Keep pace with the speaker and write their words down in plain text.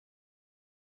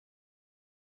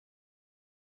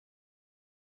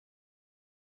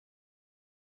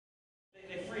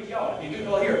freak out.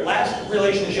 Well, here, last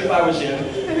relationship I was in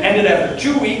ended after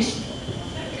 2 weeks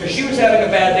because she was having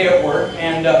a bad day at work,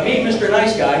 and me, Mr.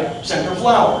 Nice Guy, sent her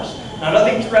flowers. Now,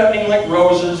 nothing threatening like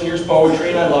roses and here's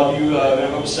poetry and I love you and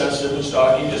I'm obsessive and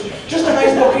stalking. Just a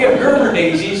nice bouquet of Gerber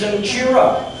daisies and cheer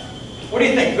up. What do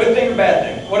you think? Good thing or bad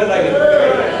thing? What did I do?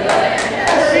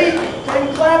 See?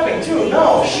 I'm clapping too.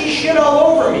 No, she shit all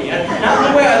over me. And not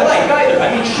in the way I like either.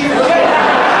 I mean, she rejected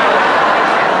me.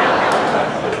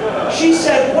 She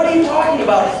said, what are you talking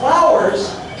about?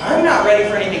 Flowers? I'm not ready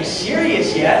for anything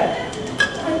serious yet.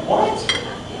 I'm like, what?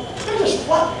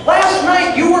 Last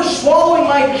night you were swallowing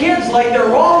my kids like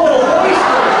they're all